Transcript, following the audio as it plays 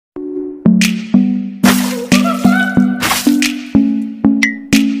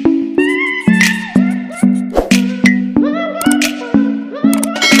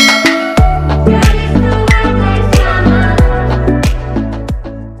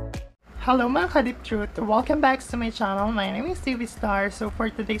Hello mga ka-Deep Truth! Welcome back to my channel. My name is TV Star. So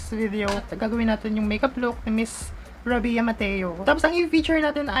for today's video, gagawin natin yung makeup look ni Miss Rabiya Mateo. Tapos ang i-feature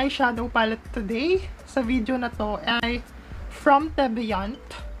natin na eyeshadow palette today sa video na to ay from Teviant.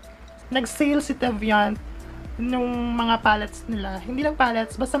 Nag-sale si Teviant nung mga palettes nila. Hindi lang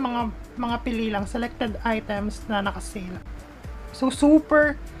palettes, basta mga pili lang, selected items na naka-sale. So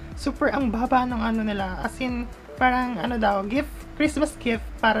super ang baba ng ano nila. As in, parang ano daw, Christmas gift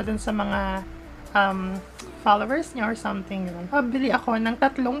para dun sa mga followers niya or something. Pabili ako ng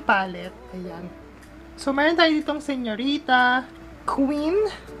 3 palette. Ayan. So, meron tayo ditong Senorita, Queen,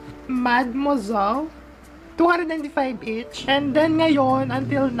 Mademoiselle, 295 each. And then ngayon,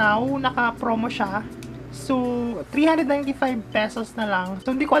 until now, naka-promo siya. So, 395 pesos na lang.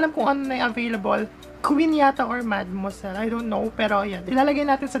 So, hindi ko alam kung ano na yung available. Queen yata or Mademoiselle. I don't know. Pero, ayan. Ilalagay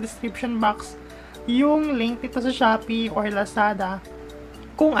natin sa description box yung link dito sa Shopee or Lazada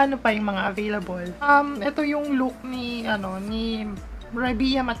kung ano pa yung mga available. Ito yung look ni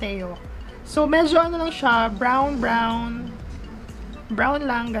Rabiya Mateo. So medyo ano lang siya, brown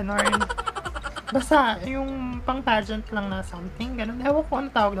lang, ganon. Basta yung pang pageant lang na something, ganon. Ewan ko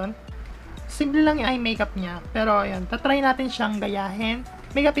ano tawag doon. Simple lang yung eye makeup niya. Pero ayan, tatry natin siyang gayahin.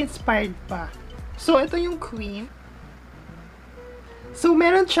 Makeup inspired pa. So ito yung Queen. So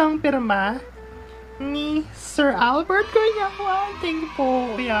meron siyang pirma ni Sir Albert Cornyawan. Thank you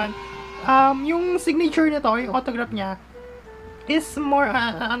po. Ayan. Yung signature nito, yung autograph niya, is more,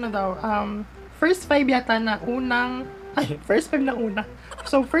 first 5 yata na unang, first 5 na una.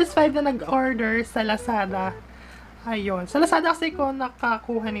 So, first 5 na nag-order sa Lazada. Ayun. Sa Lazada kasi ko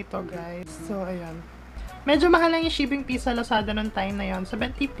nakakuha nito, guys. So, ayan. Medyo mahal lang yung shipping fee sa Lazada noong time na yon,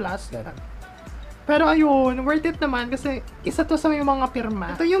 70 plus. Pero, ayun, worth it naman kasi isa to sa yung mga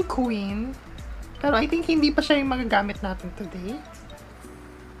pirma. Ito yung Queen. Pero I think hindi pa siya yung magagamit natin today.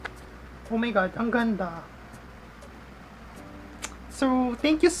 Oh my God, ang ganda. So,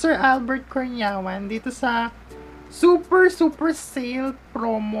 thank you Sir Albert Cornyawan dito sa super sale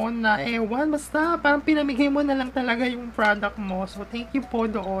promo na ewan. Basta parang pinamigay mo na lang talaga yung product mo. So, thank you po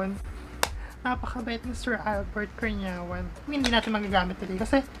doon. Napakabait ni Sir Albert Cornyawan. Hindi natin magagamit today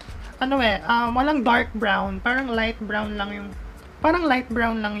kasi walang dark brown. Parang light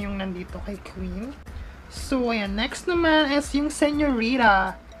brown lang yung nandito kay Queen. So, ayan. Next naman is yung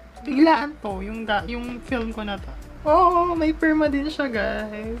Senorita. Biglaan to. Yung film ko na to. Oh, may pirma din siya,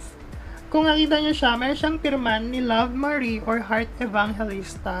 guys. Kung nakita nyo siya, meron siyang pirma ni Love Marie or Heart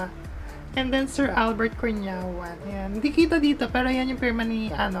Evangelista. And then, Sir Albert Cornyawan. Ayan. Hindi kita dito, pero yan yung pirma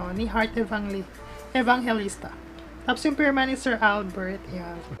ni Heart Evangelista. Tapos yung pirma ni Sir Albert.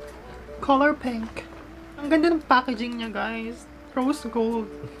 Ayan. Color pink. Ang ganda ng packaging niya, guys. Rose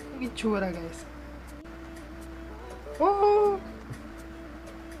gold. Ang itsura, guys. Oh!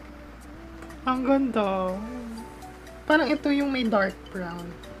 Ang ganda. Parang ito yung may dark brown.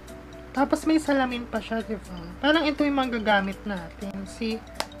 Tapos may salamin pa siya, diba? Parang ito yung magagamit natin. Si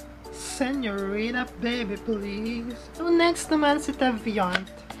Senorita, baby, please. So, next naman si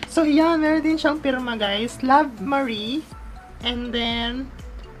Teviant. So, yan. Meron din siyang pirma, guys. Love Marie. And then,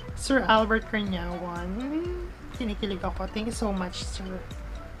 Sir Albert Cornyawan. Kinikilig ako. Thank you so much, sir.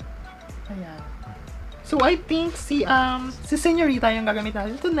 Ayan. So, I think si Senorita yung gagamit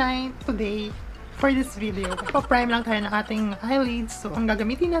natin today, for this video. Pa-prime lang tayo ng ating eyelids. So, ang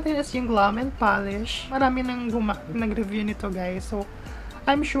gagamitin natin is yung Glum and Polish. Marami nang nag-review nito, guys. So,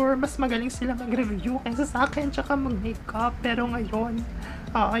 I'm sure mas magaling sila mag-review kaysa sa akin, tsaka mag-makeup. Pero ngayon,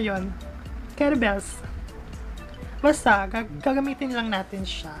 ayun. Kettlebells. Basta, gagamitin lang natin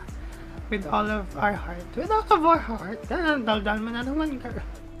siya. With all of our heart. With all of our heart. Daldal mo na naman, girl.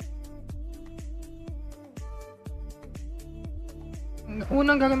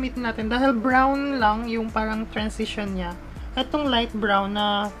 Unang gagamitin natin, dahil brown lang yung parang transition niya. Itong light brown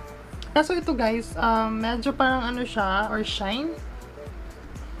na, kaso ito guys, medyo parang siya, or shine.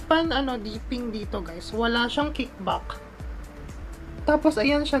 Dipping dito guys. Wala siyang kickback. Tapos,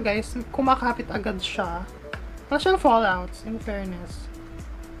 ayan siya guys, kumakapit agad siya. Wala siyang fallouts, in fairness.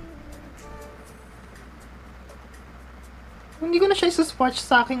 Hindi ko na siya isuswatch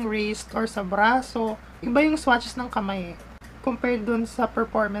sa aking wrist or sa braso. Iba yung swatches ng kamay compared dun sa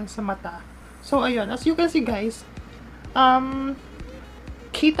performance sa mata. So, ayun. As you can see, guys,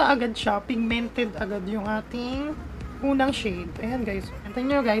 kita agad siya. Pigmented agad yung ating unang shade. Ayan, guys. Antayin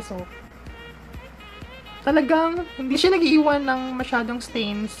nyo, guys, oh. Talagang, hindi siya nag-iiwan ng masyadong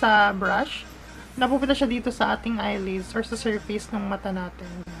stain sa brush. Napupunta siya dito sa ating eyelids or sa surface ng mata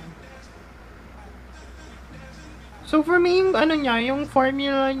natin. So, for me, yung yung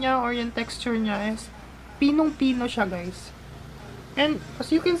formula niya or yung texture niya is pinong-pino siya, guys. And as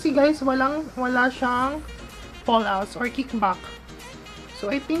you can see guys, wala siyang fallouts or kickback. So,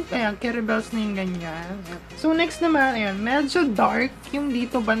 I think, ayan, key-rebels na yung ganyan. So, next naman, ayan, medyo dark yung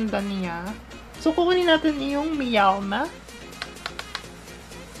dito banda niya. So, kukunin natin yung Miyalma.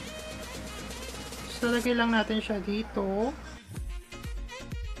 So, lagay lang natin siya dito.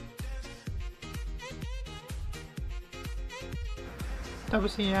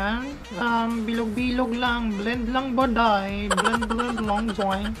 Tapos yan, bilog-bilog lang, blend lang boday, blend lang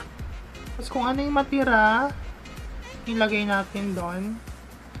join. Tapos kung ano yung matira, ilagay natin doon.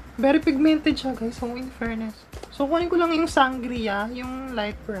 Very pigmented siya guys, so in fairness. So kunin ko lang yung sangria, yung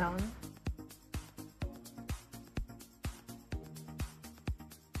light brown.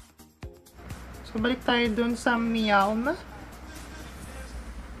 So balik tayo doon sa Miyalma.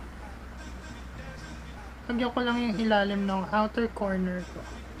 Lagyan ko lang yung ilalim ng outer corner ko.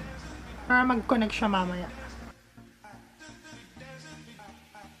 Para mag-connect siya mamaya.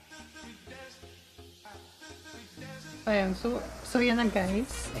 Ayan, so yan na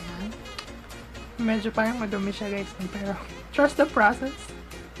guys. Ayan. Medyo parang madumi siya guys. Pero trust the process.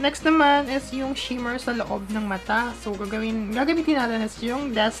 Next naman is yung shimmer sa loob ng mata. So gagamitin natin is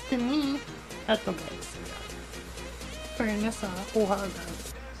yung Destiny. Eto guys. Fairness ha. Kuha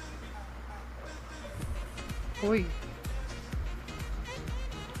agad. Uy.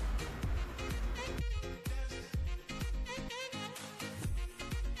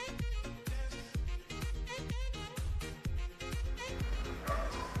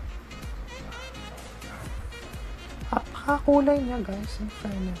 Napakakulay niya guys, in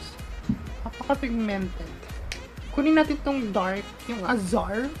fairness. Napaka-pigmented. Kunin natin tong dark, yung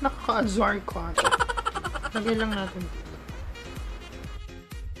azar. Nakaka-azar ko. Lagay lang natin dito.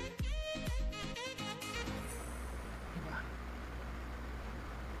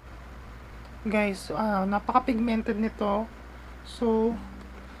 Guys, napaka-pigmented nito. So,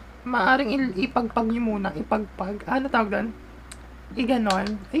 maaring ipagpag nyo muna. Ipagpag. Ano tawag doon?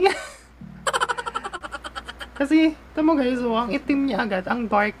 Iganon. Kasi, ito mo guys, ang itim niya agad, ang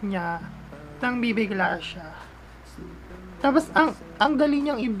dark niya, nang bibigla siya. Tapos, ang dali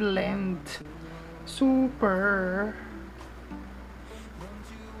niyang i-blend. Super.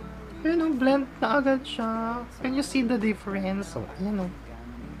 Ayan, blend na agad siya. Can you see the difference? So, ayan o.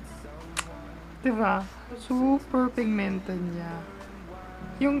 Diba? Super pigmented niya.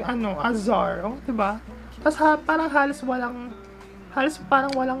 Yung azar, oh, diba? Tapos parang halos parang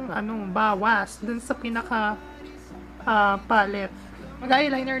walang bawas dun sa pinaka palette.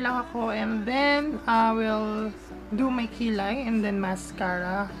 Mag-eyeliner lang ako and then I will do my kilay and then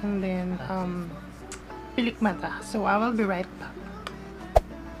mascara and then pilik mata. So I will be right back.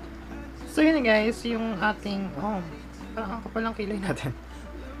 So yun guys, yung ating parang kapal ang kilay natin.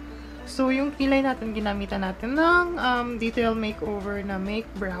 So, yung kilay natin, ginamitan natin ng detail makeover na Make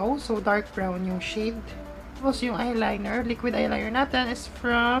Brow. So, dark brown yung shade. Tapos, yung eyeliner, liquid eyeliner natin is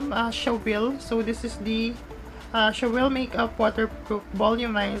from SHOPEE. So, this is the SHOPEE Makeup Waterproof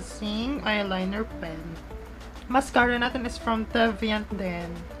Volumizing Eyeliner Pen. Mascara natin is from Teviant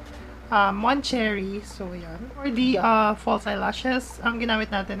din. One Cherry. So, yan. For the false eyelashes, ang ginamit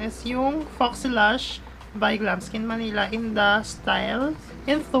natin is yung Foxy Lash by Glam Skin Manila in the style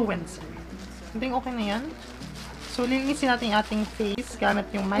Influencer. Hindi okay na yan. So, lilinisin natin yung ating face gamit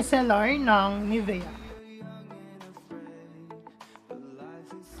yung micellar ng Nivea.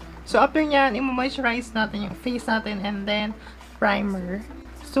 So, after nyan, i-moisturize natin yung face natin and then primer.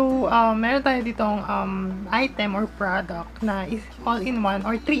 So, meron tayo ditong item or product na all-in-one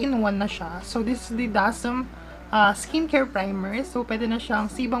or 3-in-1 na siya. So, this is the DASM skincare primer. So, pwede na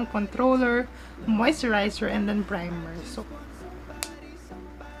siyang sebum controller, moisturizer, and then primer.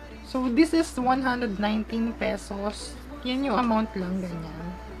 So this is 119 pesos. Yan yung amount lang, ganyan.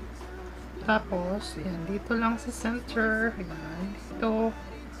 Tapos, yan, dito lang sa center. Yan. Dito,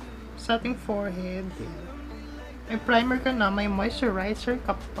 sa ating forehead. Yan. May primer ka na, may moisturizer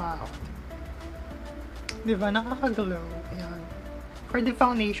ka pa. Diba? Nakaka-glow. Yan. For the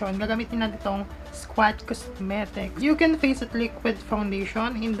foundation, gagamitin natin itong Squat Cosmetics. You can face it liquid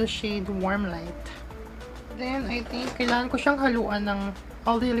foundation in the shade Warm Light. Then, I think, kailangan ko siyang haluan ng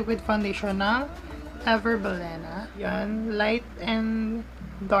all the liquid foundation ng Everbalena. Yan, light and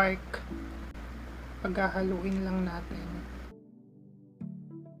dark. Paghahaluin lang natin.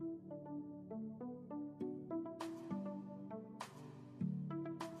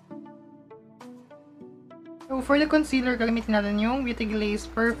 So, for the concealer, gagamitin natin yung Beauty Glaze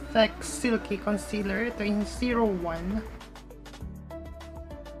Perfect Silky Concealer. Ito yung 01.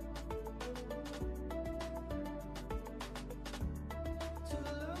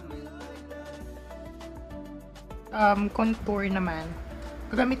 contour naman,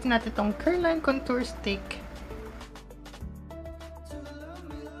 gagamitin natin itong Curline Contour Stick.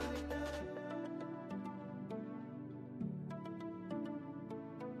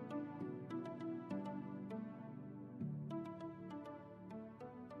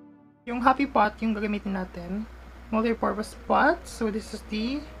 Yung Happy Pot yung gagamitin natin. Multi-purpose pot. So, this is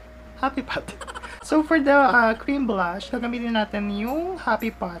the Happy Pot. So, for the cream blush, gagamitin natin yung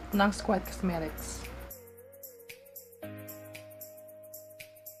Happy Pot ng Squad Cosmetics.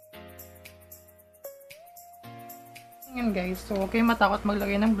 Yan guys. So, huwag kayong matakot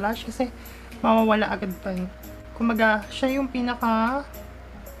maglagay ng blush kasi mawawala agad pa. Kumaga, siya yung pinaka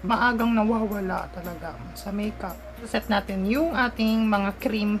maagang nawawala talaga sa makeup. Set natin yung ating mga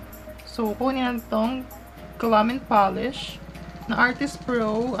cream. So, kunin natin itong Glow and Polish na Artist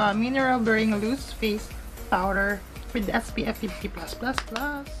Pro Mineral Bearing Loose Face Powder with SPF 50+++.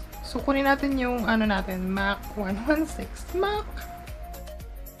 So, kunin natin yung ano natin, MAC 116. MAC!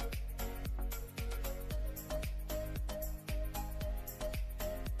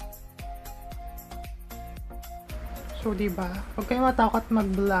 So, diba? Huwag kayo matakot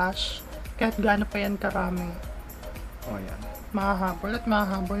mag-blush kahit gaano pa yan karami. O, yan. Mahahabol at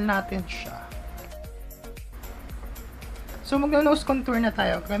mahahabol natin siya. So, mag-nose contour na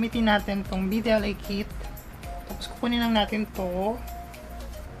tayo. Gamitin natin tong BDLA kit. Tapos, kukunin lang natin to.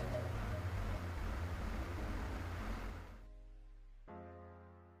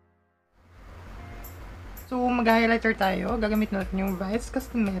 So, mag-highlighter tayo. Gagamit natin yung Vice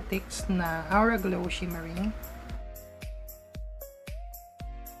Cosmetics na Aura Glow Shimmering.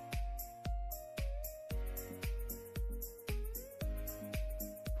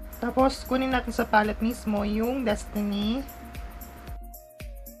 Tapos, kunin natin sa palette mismo yung Destiny.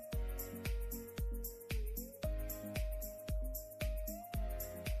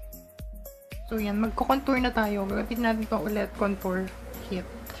 So, yan. Magko-contour na tayo. Gagamitin natin ito ulit. Contour kit.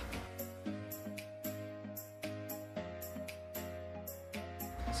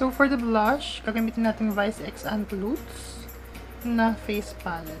 So, for the blush, gagamitin natin Vice X Antlutes na face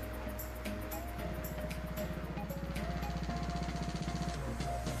palette.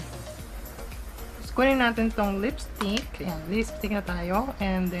 Kunin natin tong lipstick. Ayan, lipstick na tayo.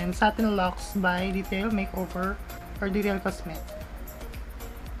 And then, Satin Locks by Detail Makeover or Detail Cosmetics.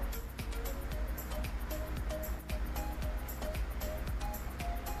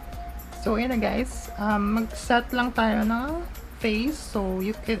 So, ayan na guys. Mag-set lang tayo ng face. So,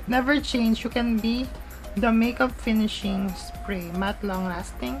 you can never change. You can be the makeup finishing spray. Matte long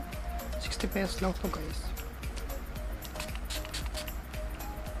lasting. 60 pesos lang to guys.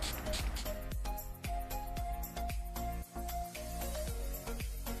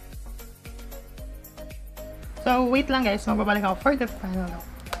 So, wait lang guys. Magbabalik ako for the final look.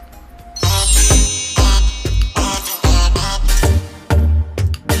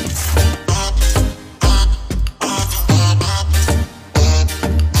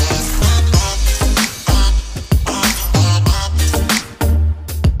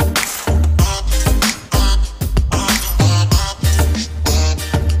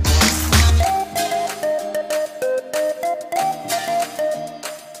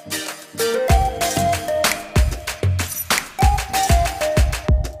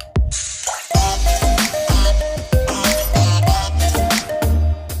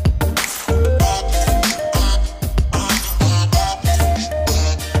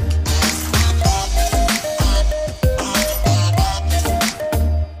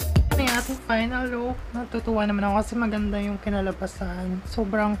 Final look. Natutuwa naman ako kasi maganda yung kinalabasan.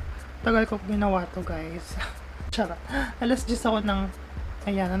 Sobrang tagal ko ginawa to guys. Charot. Alas 10 ako ng,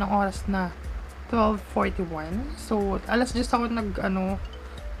 ayan, anong oras na? 12:41. So, alas 10 ako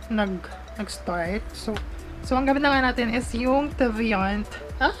nag-start. So, ang gamit na nga natin is yung Teviant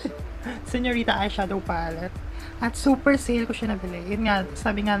Senorita Eyeshadow Palette. At super sale ko siya nabili. Yun nga,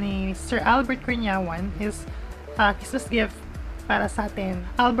 sabi nga ni Sir Albert Cornyawan is Christmas gift para sa atin.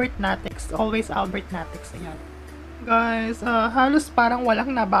 Albert Natix. Always Albert Natix. Ayan. Guys, halos parang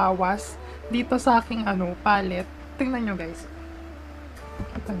walang nabawas dito sa aking palette. Tingnan nyo guys.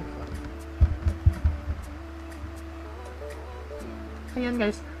 Ayan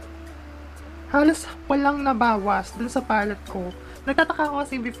guys. Halos walang nabawas dun sa palette ko. Nagtataka ako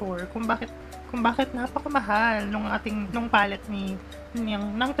kasi before kung bakit napakamahal nung palette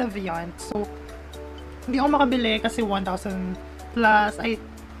ng Teviant. So, hindi ako makabili kasi 1,000 plus.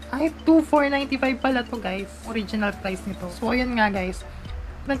 Ay 2,495 pala to guys. Original price nito. So, ayun nga guys.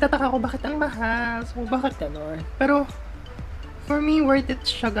 Nagtataka ako bakit ang mahal. So, bakit gano'n? Pero, for me, worth it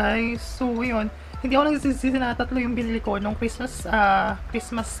siya guys. So, yun. Hindi ako nagsisisi na 3 yung binili ko nung Christmas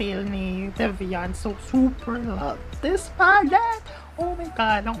sale ni Teviant. So, super love this palette! Oh my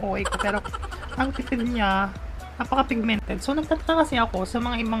god, ang OA ko. Pero, ang tipid niya, napaka-pigmented. So, nagtataka kasi ako sa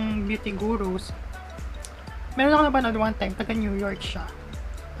mga ibang beauty gurus. Meron ako napanood one time, taga New York siya.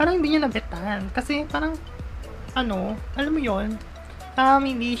 Parang hindi niya nabetan. Kasi, parang, ano, alam mo yon,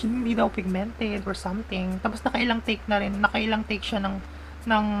 hindi daw pigmented or something. Tapos nakailang take na rin, nakailang take siya ng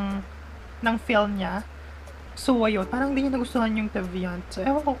film niya. So ayun, parang hindi niya nagustuhan yung Teviant. So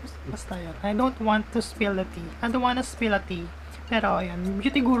ewan ko, basta yun. I don't want to spill the tea. I don't wanna spill the tea. Pero ayun,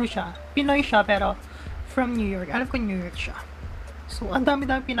 beauty guru siya. Pinoy siya pero from New York. Alam ko New York siya. So ang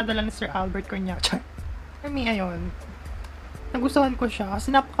dami-dami pinadala ni Sir Albert ko niya. I mean, ayun. Nagustuhan ko siya kasi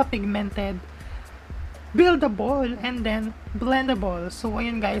napaka-pigmented, buildable, and then blendable. So,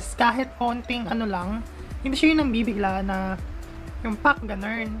 ayun guys, kahit konting ano lang, hindi siya yung nambibigla na yung pack,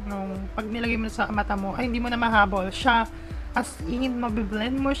 ganun. Yung pag nilagay mo sa mata mo, ay hindi mo na mahabol. Siya, as in,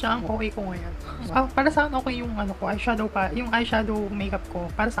 mabiblend mo siya. Ang okay ko ngayon. Para sa akin, okay yung ano ko, yung eyeshadow makeup ko.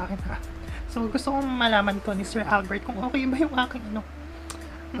 Para sa akin ha. So, gusto kong malaman to ni Sir Albert kung okay ba yung aking ano,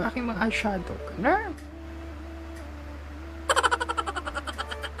 yung aking mga eyeshadow. Ganun.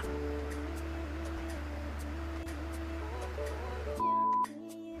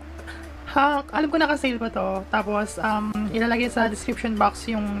 Alam ko naka-sale pa to. Tapos, ilalagay sa description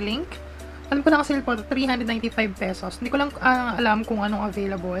box yung link. Alam ko naka-sale po to, 395 pesos. Hindi ko lang alam kung anong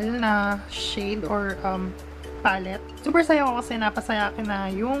available na shade or palette. Super saya ko kasi napasaya akin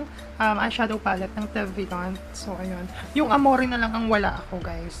na yung eyeshadow palette ng Teviant. So, ayun. Yung Amore na lang ang wala ako,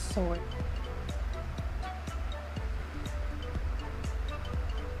 guys. So,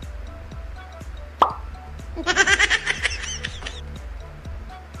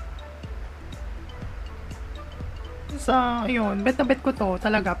 ayun, bet na bet ko to,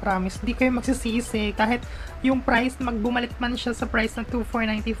 talaga, promise. Hindi kayo magsisisi, kahit yung price, magbumalik man siya sa price na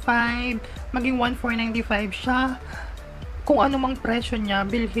 2,495, maging 1,495 siya. Kung ano mang presyo niya,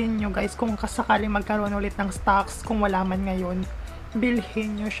 bilhin nyo guys. Kung kasakali magkaroon ulit ng stocks, kung wala man ngayon,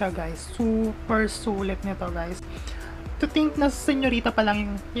 bilhin nyo siya guys. Super sulit nito guys. To think na Senorita pa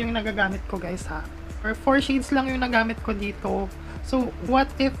lang yung nagagamit ko guys ha. Or 4 shades lang yung nagamit ko dito. So, what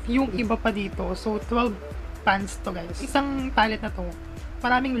if yung iba pa dito? So, 12 pants to guys. Isang palette na to,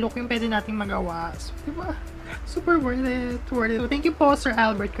 maraming look yung pwede nating magawa. So, diba? Super worth it. So, thank you po Sir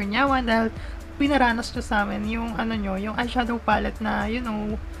Albert Cunyawan dahil pinaranas nyo sa amin yung ano nyo, yung eyeshadow palette na, you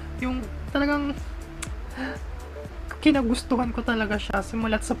know, yung talagang kinagustuhan ko talaga siya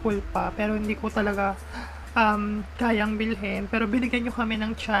simulat sa pulpa, pero hindi ko talaga kayang bilhin. Pero binigyan nyo kami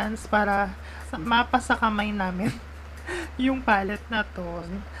ng chance para mapasa kamay namin yung palette na to.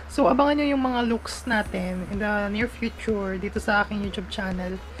 So, abangan nyo yung mga looks natin in the near future dito sa aking YouTube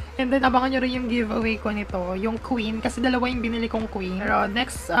channel. And then, abangan nyo rin yung giveaway ko nito, yung Queen, kasi dalawa yung binili kong Queen. Pero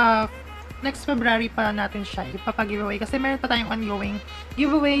next February pa natin siya ipapag-giveaway kasi meron pa tayong ongoing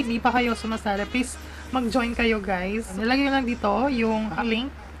giveaway. Hindi pa kayo sumasali, please mag-join kayo guys. Nilagay lang dito yung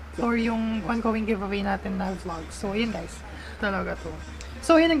link or yung ongoing giveaway natin na vlog. So, yun guys. Talaga to.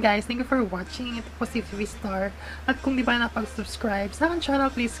 So, yun guys. Thank you for watching. Ito po si TV Star. At kung di ba napag-subscribe sa aking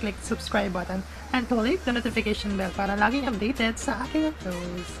channel, please click the subscribe button and click the notification bell para laging updated sa aking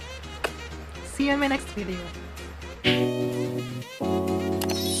uploads. See you in my next video.